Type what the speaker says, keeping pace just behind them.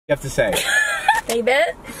have to say?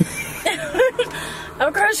 David? I'm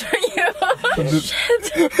a crush on you.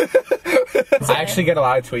 Shit. I actually get a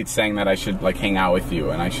lot of tweets saying that I should like hang out with you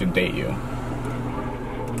and I should date you.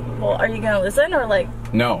 Well, are you gonna listen or like?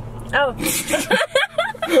 No. Oh.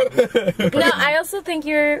 No, I also think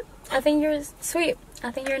you're sweet. I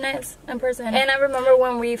think you're nice in person. And I remember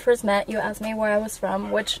when we first met, you asked me where I was from,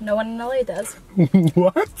 which no one in LA does.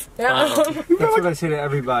 What? Yeah. That's what I say to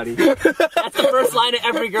everybody. That's the first line to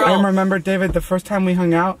every girl. I remember, David, the first time we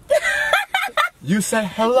hung out, you said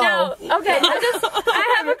hello. No, okay,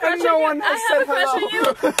 I have a crush on you. I have a crush on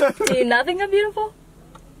you. Do you not think I'm beautiful?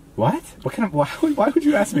 What? What kind of, why would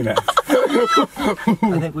you ask me that?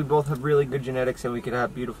 I think we both have really good genetics and we could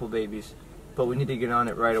have beautiful babies. But we need to get on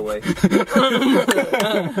it right away.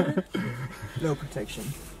 No protection.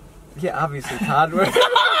 Yeah, obviously, Todd.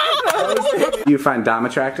 Do you find Dom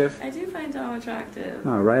attractive? I do find Dom attractive.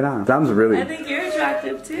 Oh, right on. Dom's really... I think you're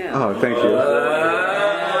attractive too. Oh, thank you.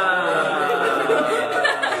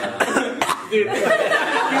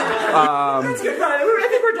 That's good, I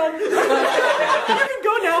think we're done. You can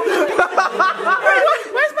go now.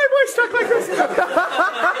 Why's my voice stuck like this? I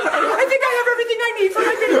think I have everything I need for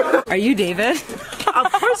my video. Are you David?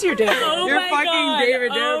 Of course you're David. Oh you're my fucking God.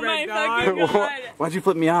 David Oh my fucking God. Why'd you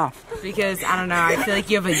flip me off? Because, I don't know, I feel like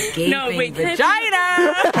you have a gaping wait,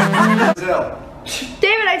 vagina.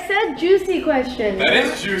 David, I said juicy question. That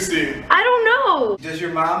is juicy. I don't know. Does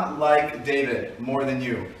your mom like David more than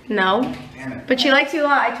you? No. Damn it. But she likes you a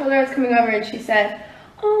lot. I told her I was coming over and she said,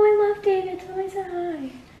 oh, I love David, so I said hi.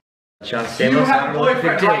 John Do you have a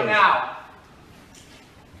boyfriend right now?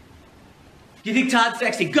 Do you think Todd's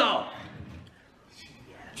sexy? Go!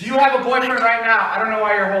 Do you have a boyfriend right now? I don't know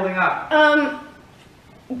why you're holding up.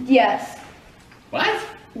 Yes. What?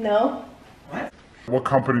 No. What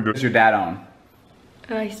company does your dad own?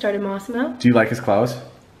 I started Mossimo. Do you like his clothes?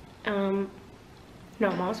 No,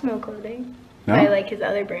 Mossimo clothing. No? I like his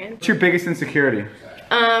other brand. What's your biggest insecurity?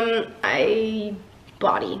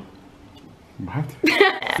 Body. What?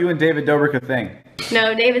 You and David Dobrik a thing?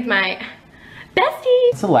 No, David's my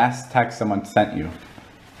bestie. What's the last text someone sent you?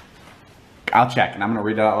 I'll check and I'm gonna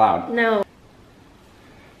read it out loud. No.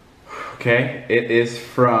 Okay, it is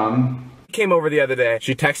from... Came over the other day.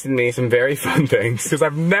 She texted me some very fun things because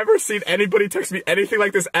I've never seen anybody text me anything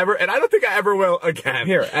like this ever, and I don't think I ever will again.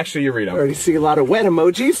 Here, actually, you read them. I already see a lot of wet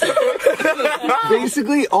emojis.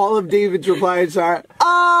 Basically, all of David's replies are,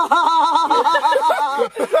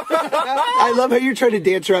 I love how you're trying to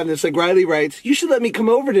dance around this. Like Riley writes, you should let me come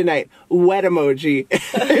over tonight. Wet emoji.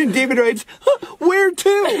 And David writes, where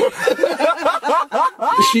to?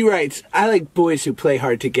 She writes, I like boys who play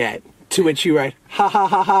hard to get. To which you write, ha ha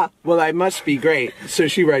ha ha, well I must be great. So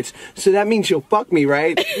she writes, so that means you'll fuck me,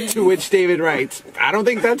 right? To which David writes, I don't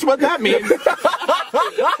think that's what that means.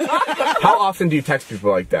 How often do you text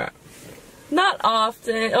people like that? Not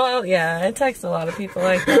often. Well, yeah, I text a lot of people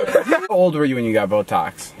like that. How old were you when you got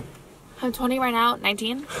Botox? I'm 20 right now,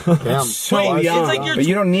 19. Damn. So young. It's like but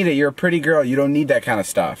you don't need it. You're a pretty girl. You don't need that kind of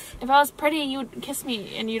stuff. If I was pretty, you'd kiss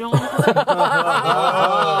me, and you don't want to.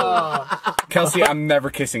 Kelsey, I'm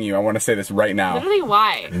never kissing you. I want to say this right now. Literally,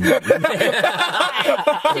 why? Why?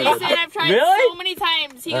 Jason, I've tried so many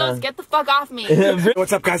times. He goes, get the fuck off me.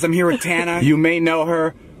 What's up, guys? I'm here with Tana. You may know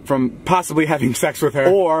her from possibly having sex with her,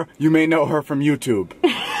 or you may know her from YouTube.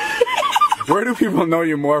 Where do people know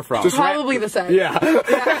you more from? Just Probably the same. Yeah.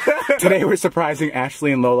 Today we're surprising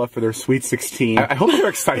Ashley and Lola for their Sweet 16. I hope you're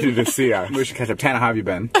excited to see her. We should catch up. Tana, how have you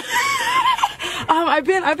been? I've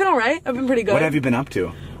been alright. I've been pretty good. What have you been up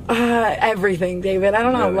to? Everything, David. I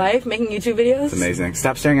don't know, Really? life, making YouTube videos. It's amazing.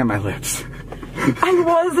 Stop staring at my lips. I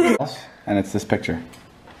wasn't. And it's this picture.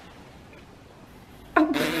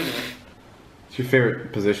 What's your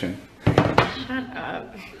favorite position? Shut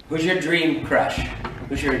up. Who's your dream crush?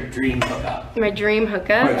 Who's your dream hookup? My dream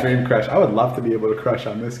hookup? My dream crush. I would love to be able to crush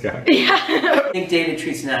on this guy. I think David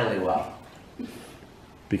treats Natalie well.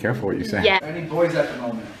 Be careful what you say. Yeah. Any boys at the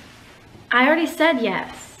moment? I already said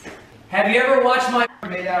yes. Have you ever watched my...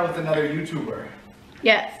 Made out with another YouTuber.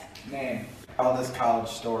 Yes. Name. Tell this college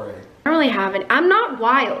story. I don't really have it. I'm not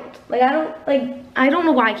wild. Like, I don't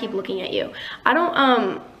know why I keep looking at you. I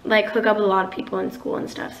don't, like, hook up with a lot of people in school and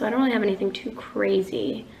stuff, so I don't really have anything too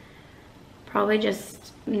crazy. Probably just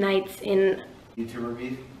nights in... YouTuber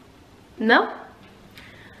beef? No.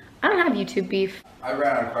 I don't have YouTube beef. I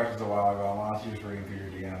ran out of questions a while ago. I'm honestly just reading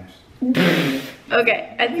through your DMs.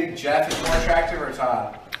 Okay. I think Jeff is more attractive or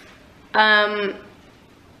Todd?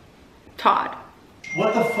 Todd.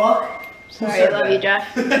 What the fuck? Sorry, I love you,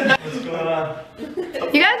 Jeff. What's going on?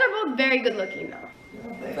 You guys are both very good looking, though.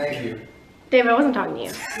 Thank you. David, I wasn't talking to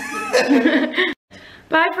you.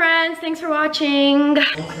 Bye, friends. Thanks for watching.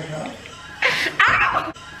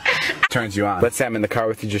 Ow! Turns you on. Let's say I'm in the car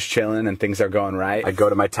with you just chilling and things are going right. I go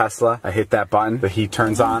to my Tesla, I hit that button, the heat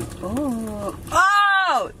turns on. Ooh.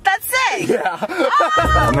 Oh, that's sick! Yeah.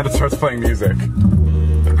 Oh. And then it starts playing music.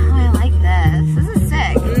 Oh, I like this. This is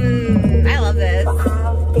sick. I love this.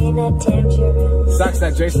 Sucks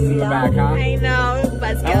that Jason's in the back, huh? I know.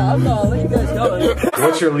 Let's go. Look at this going.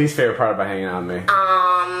 What's your least favorite part about hanging out with me?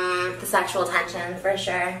 The sexual tension, for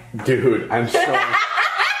sure. Dude, I'm so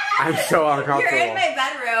uncomfortable. You're in my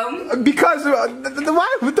bedroom. Because, why?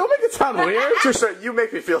 Don't make it sound weird. Just you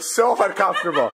make me feel so uncomfortable.